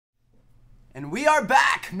And we are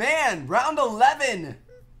back, man. Round 11.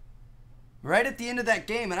 Right at the end of that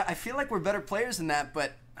game. And I feel like we're better players than that,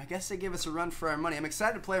 but I guess they gave us a run for our money. I'm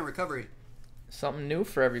excited to play Recovery. Something new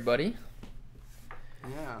for everybody.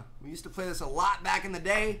 Yeah. We used to play this a lot back in the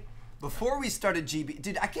day before we started GB.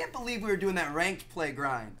 Dude, I can't believe we were doing that ranked play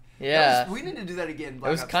grind. Yeah. We need to do that again. It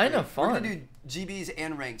was kind of fun. We're going to do GBs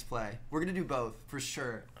and ranked play. We're going to do both, for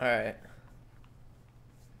sure. All right.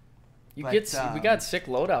 We got sick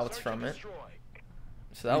loadouts from it.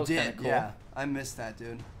 So that was kind of cool. Yeah, I missed that,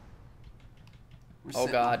 dude. Oh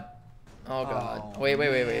god. Oh god. Wait.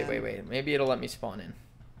 Maybe it'll let me spawn in.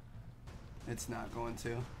 It's not going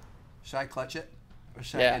to. Should I clutch it? Or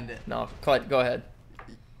should I end it? No, go ahead.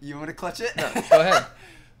 You want to clutch it? No, go ahead.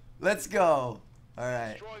 Let's go.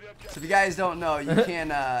 Alright. So if you guys don't know, you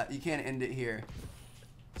can't end it here.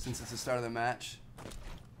 Since it's the start of the match.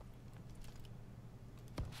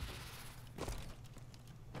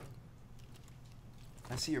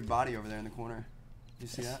 I see your body over there in the corner. You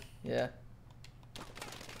see that? Yeah.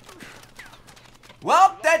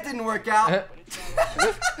 Well, that didn't work out.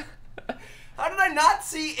 How did I not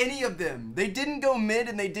see any of them? They didn't go mid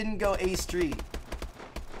and they didn't go A street.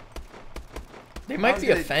 They might be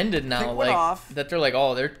offended now, like that they're like,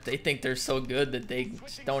 oh, they think they're so good that they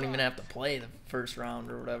don't even have to play the first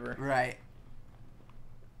round or whatever. Right.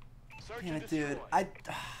 Damn it, dude. I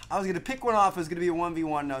was gonna pick one off. It was gonna be a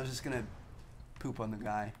 1v1, and I was just gonna poop on the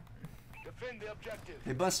guy.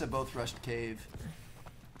 They must have both rushed cave.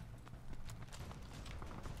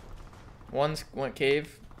 One's went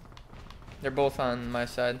cave. They're both on my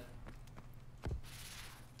side.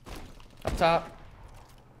 Up top.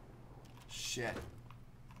 Shit.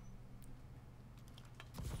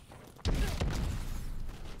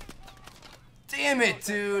 Damn it,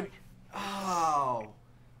 dude. Oh.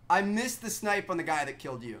 I missed the snipe on the guy that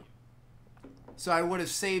killed you. So I would have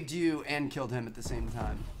saved you and killed him at the same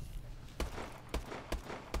time.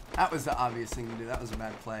 That was the obvious thing to do. That was a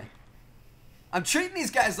bad play. I'm treating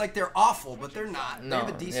these guys like they're awful, but they're not. They have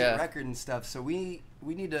a decent record and stuff, so we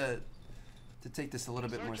need to take this a little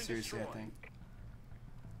bit more seriously, I think.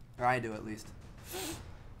 Or I do, at least.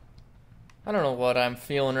 I don't know what I'm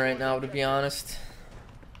feeling right now, to be honest.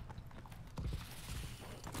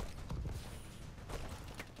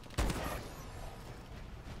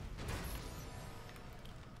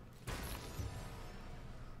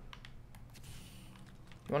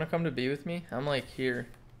 You want to come to B with me? I'm like here.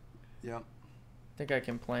 Yep. I think I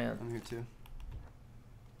can plant. I'm here too.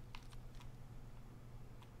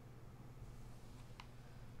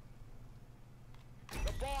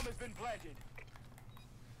 The bomb has been planted.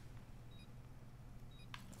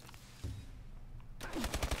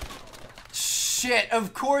 Shit,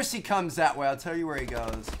 of course he comes that way. I'll tell you where he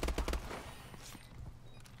goes.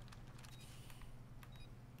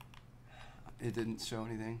 It didn't show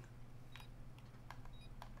anything.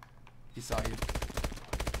 He saw you.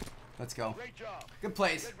 Let's go. Good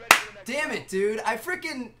place. Damn it, dude. I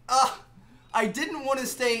freaking... I didn't want to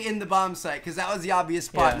stay in the bomb site because that was the obvious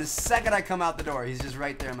spot. Yeah. And the second I come out the door, he's just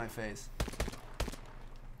right there in my face.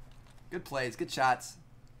 Good plays. Good shots.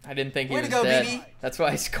 I didn't think he was go, dead. BB. That's why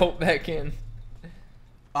I scoped back in.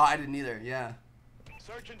 Oh, I didn't either. Yeah.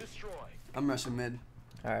 Search and destroy. I'm rushing mid.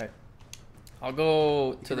 All right. I'll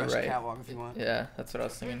go to the rush right. Catwalk if you want. Yeah, that's what I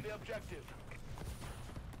was thinking.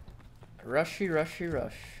 Rushy, rushy,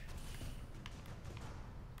 rush.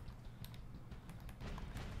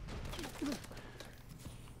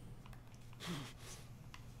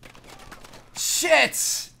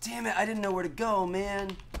 Shit! Damn it, I didn't know where to go,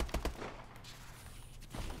 man.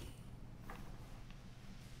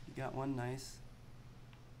 You got one, nice.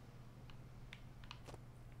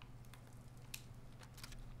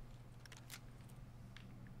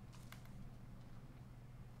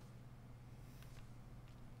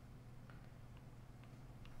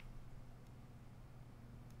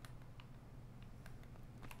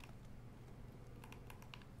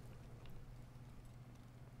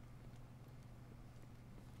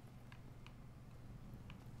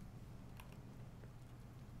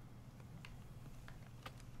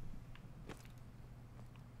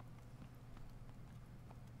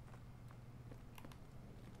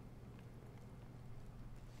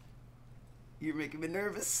 You're making me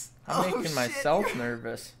nervous. I'm making myself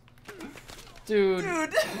nervous.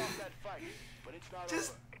 Dude.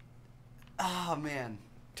 Just... Oh, man.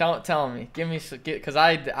 Tell me. Give me... Because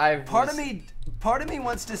I Part of me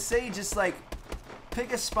wants to say just, like,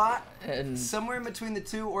 pick a spot and somewhere in between the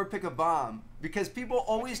two or pick a bomb. Because people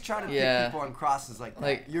always try to pick people on crosses like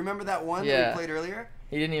that. You remember that one that we played earlier?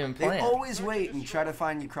 He didn't even plan. They always wait and try to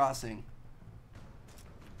find you crossing.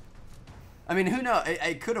 I mean, who knows?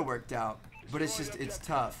 It could have worked out. but it's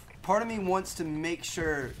tough. Part of me wants to make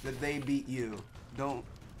sure that they beat you. Don't.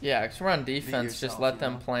 Yeah, because we're on defense. Just let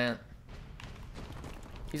them plant.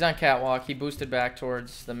 He's on catwalk. He boosted back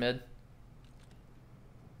towards the mid.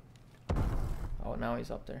 Oh, now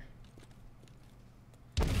he's up there.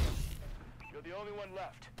 You're the only one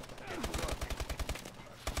left.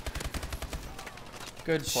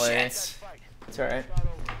 Good play. Shit. It's alright.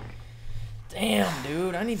 Damn,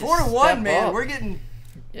 dude. I need to 4-1, man. up. We're getting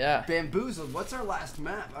bamboozled. What's our last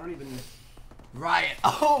map? I don't even. Riot.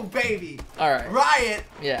 Oh, baby. All right. Riot.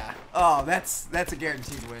 Yeah. Oh, that's a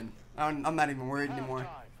guaranteed win. I'm not even worried anymore.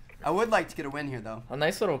 I would like to get a win here, though. A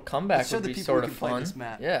nice little comeback would be sort of fun. This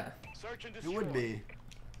map. Yeah. It would be.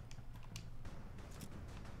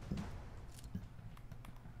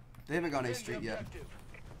 They haven't gone A Street yet.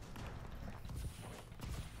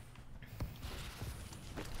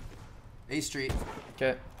 A Street.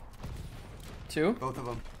 Okay. 2. Both of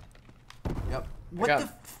them. Yep. What the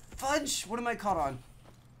fudge? What am I caught on?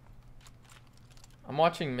 I'm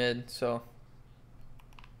watching mid, so.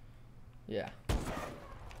 Yeah.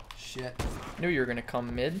 Shit. Knew you were gonna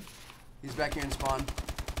come mid. He's back here in spawn.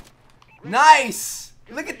 Nice!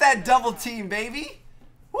 Look at that double team, baby!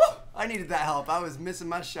 Woo! I needed that help. I was missing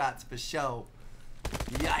my shots for show.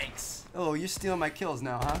 Yikes. Oh, you're stealing my kills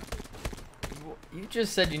now, huh? You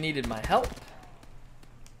just said you needed my help.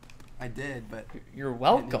 I did, but you're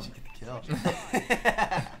welcome. I didn't get the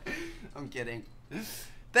kill. I'm kidding.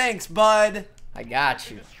 Thanks, bud. I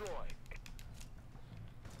got you.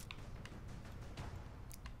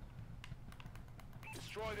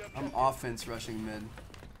 I'm offense rushing mid.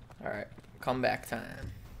 All right, comeback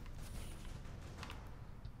time.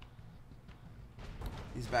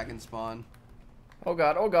 He's back in spawn. Oh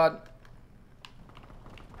god, oh god.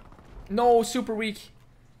 No, super weak.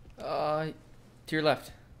 To your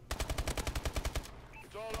left.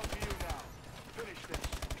 It's all up to you now. Finish this.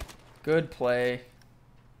 Good play.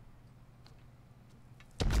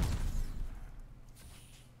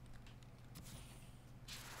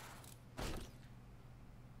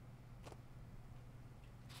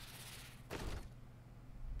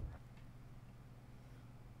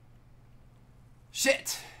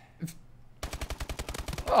 Shit.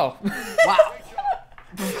 Oh. Wow.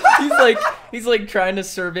 he's like trying to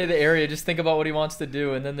survey the area, just think about what he wants to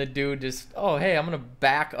do, and then the dude just, oh hey, I'm gonna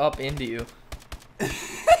back up into you.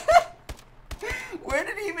 Where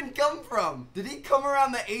did he even come from? Did he come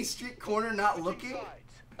around the A Street corner not looking?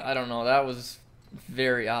 I don't know, that was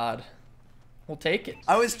very odd. We'll take it.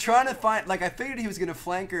 I was trying to find, like, I figured he was gonna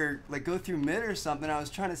flank or like go through mid or something. I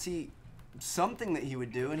was trying to see something that he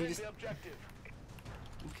would do, and he just.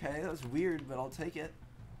 Okay, that was weird, but I'll take it.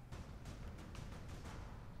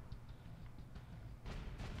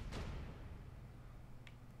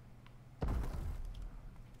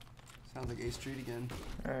 Sounds like A Street again.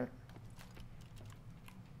 Alright.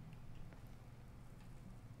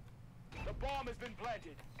 The bomb has been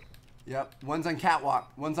planted. Yep, one's on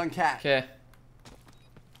catwalk, one's on cat. Okay.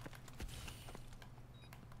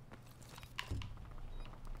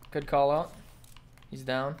 Good call out. He's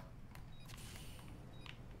down.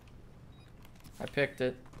 I picked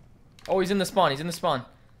it. Oh, he's in the spawn. He's in the spawn.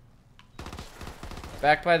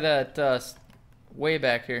 Back by that, way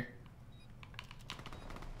back here.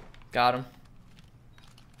 Got him.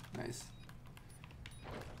 Nice.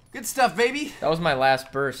 Good stuff, baby. That was my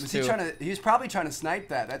last burst, Was too. he was probably trying to snipe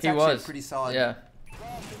that. That's He actually was. a pretty solid. Yeah.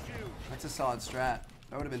 That's a solid strat.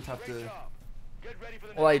 That would have been tough to.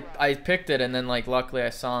 Well, I picked it, and then, like, luckily I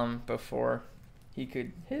saw him before he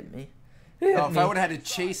could hit me. Oh, if I would have had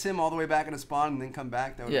to chase him all the way back into spawn and then come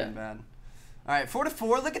back, that would have Yeah. been bad. All right,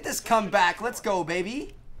 4-4. Look at this comeback. Let's go,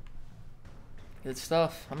 baby. Good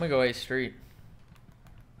stuff. I'm gonna go A Street.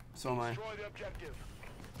 So am I.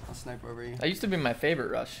 I'll snipe over you. That used to be my favorite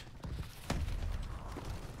rush.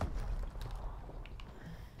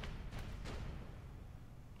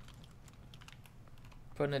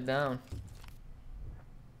 Putting it down.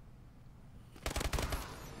 The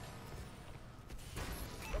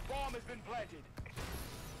bomb has been planted.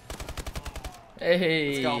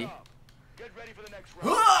 Hey. Let's go. Get ready for the next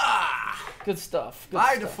round. Good stuff. Good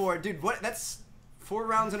 5-4, dude. What? That's 4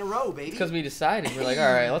 rounds in a row, baby. Because we decided we're like,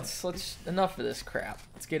 all right, let's enough of this crap.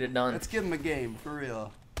 Let's get it done. Let's give him a game for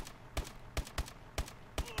real.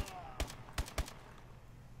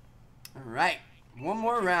 All right, one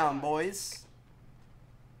more round, boys.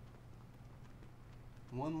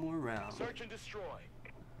 One more round. Search and destroy.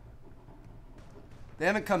 They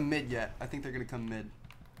haven't come mid yet. I think they're gonna come mid.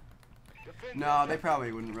 No, they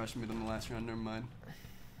probably wouldn't rush mid on the last round. Never mind.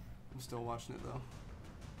 I'm still watching it though.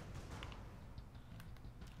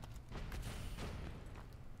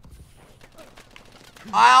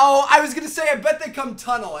 Oh, I was going to say, I bet they come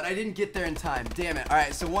tunnel, and I didn't get there in time. Damn it. All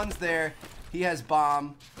right, so one's there. He has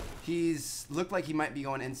bomb. He's looked like he might be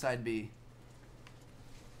going inside B.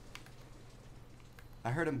 I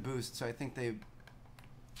heard him boost, so I think they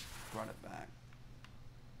brought it back.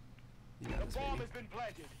 You know this, baby.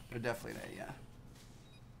 They're definitely there, yeah.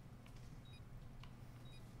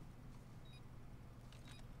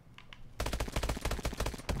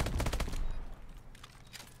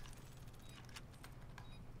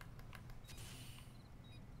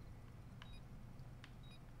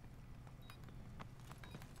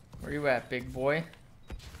 Where you at, big boy?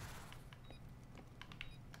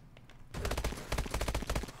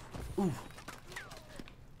 Ooh.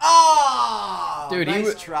 Oh! Dude,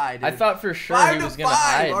 nice try, dude. I thought for sure he was gonna 5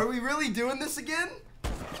 to 5. hide. Are we really doing this again?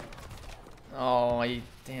 Oh,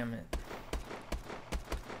 damn it.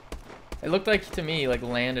 It looked like to me like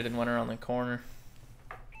landed and went around the corner.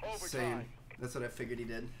 Same. That's what I figured he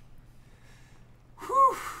did.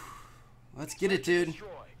 Whew. Let's get it, dude.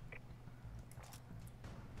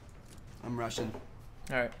 I'm rushing.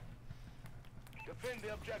 All right. Defend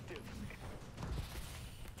the objective.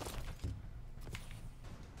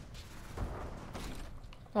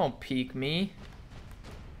 Don't peek me.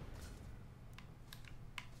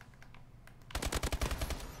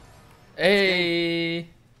 Hey.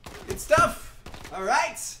 Good stuff. All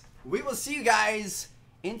right. We will see you guys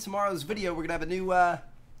in tomorrow's video. We're gonna have a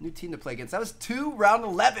new team to play against. That was 2 round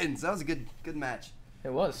 11s. That was a good match.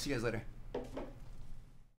 It was. See you guys later.